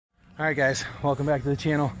Alright guys, welcome back to the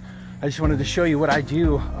channel. I just wanted to show you what I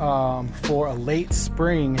do for a late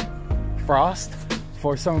spring frost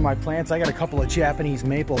for some of my plants. I got a couple of Japanese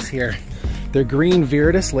maples here. They're green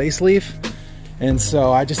viridis lace leaf, and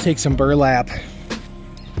so I just take some burlap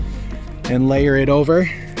and layer it over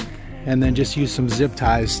and then just use some zip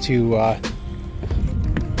ties to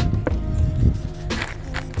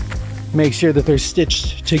make sure that they're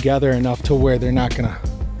stitched together enough to where they're not gonna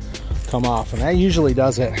come off, and that usually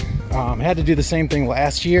does it. Had to do the same thing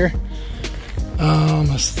last year.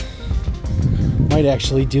 Might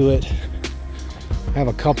actually do it. I have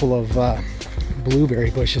a couple of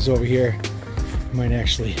blueberry bushes over here. Might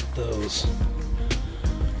actually hit those.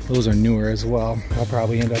 Those are newer as well. I'll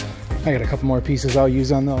probably end up, I got a couple more pieces I'll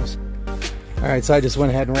use on those. All right, so I just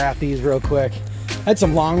went ahead and wrapped these real quick. I had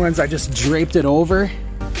some long ones, I just draped it over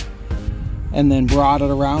and then brought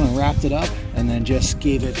it around and wrapped it up, and then just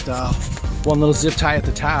gave it one little zip tie at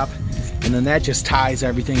the top, and then that just ties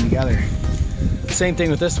everything together. Same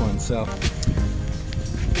thing with this one. So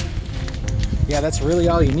yeah, that's really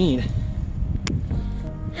all you need.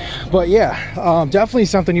 But yeah, definitely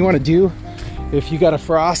something you want to do if you got a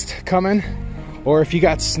frost coming or if you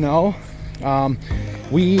got snow.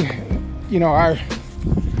 You know,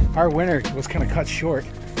 our winter was kind of cut short,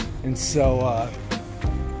 and so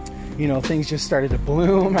you know, things just started to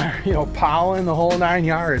bloom, you know, pollen, the whole 9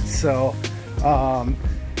 yards. So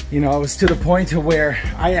you know, it was to the point to where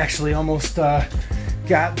I actually almost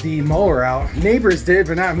got the mower out. Neighbors did,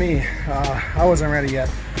 but not me. I wasn't ready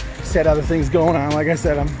yet. Just had other things going on. Like I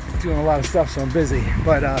said, I'm doing a lot of stuff, so I'm busy.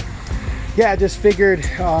 But yeah, I just figured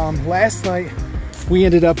last night we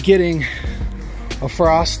ended up getting a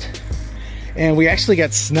frost, and we actually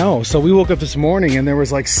got snow. So we woke up this morning and there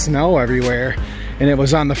was like snow everywhere, and it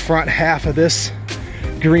was on the front half of this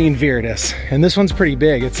green viridis. And this one's pretty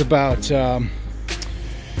big. It's about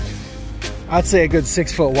I'd say a good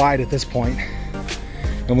 6 foot wide at this point.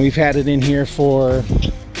 And we've had it in here for,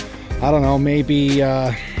 I don't know, maybe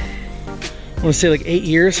I want to say like 8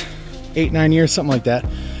 years, 8-9 years, something like that.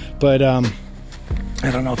 But I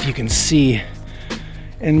don't know if you can see,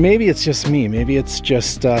 and maybe it's just me, maybe it's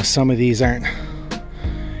just some of these aren't,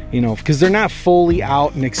 you know, because they're not fully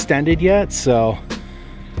out and extended yet. So,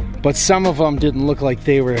 but some of them didn't look like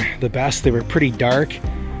they were the best. They were pretty dark.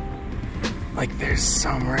 Like there's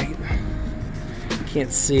some right,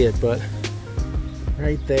 can't see it, but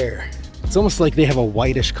right there, it's almost like they have a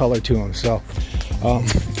whitish color to them. So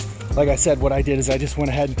like I said, what I did is I just went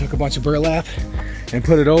ahead and took a bunch of burlap and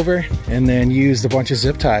put it over, and then used a bunch of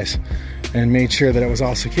zip ties and made sure that it was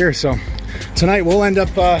all secure. So tonight we'll end up,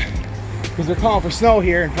 because they're calling for snow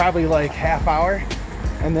here in probably like half hour,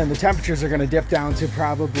 and then the temperatures are going to dip down to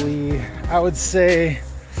probably, I would say,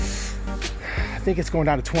 I think it's going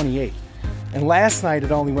down to 28. And last night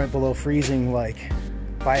it only went below freezing like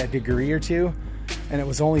by a degree or two, and it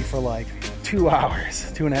was only for like 2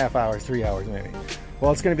 hours, 2.5 hours, 3 hours maybe.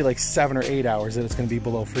 Well, it's going to be like 7 or 8 hours that it's going to be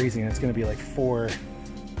below freezing, and it's going to be like 4,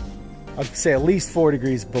 I'd say at least 4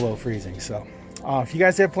 degrees below freezing. So if you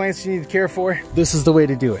guys have plants you need to care for, this is the way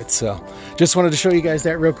to do it. So just wanted to show you guys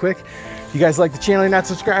that real quick. If you guys like the channel and not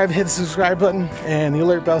subscribed, hit the subscribe button and the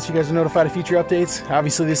alert bell so you guys are notified of future updates.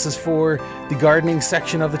 Obviously this is for the gardening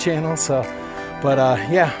section of the channel. So, but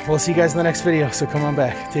yeah, we'll see you guys in the next video. So come on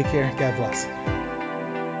back. Take care. God bless.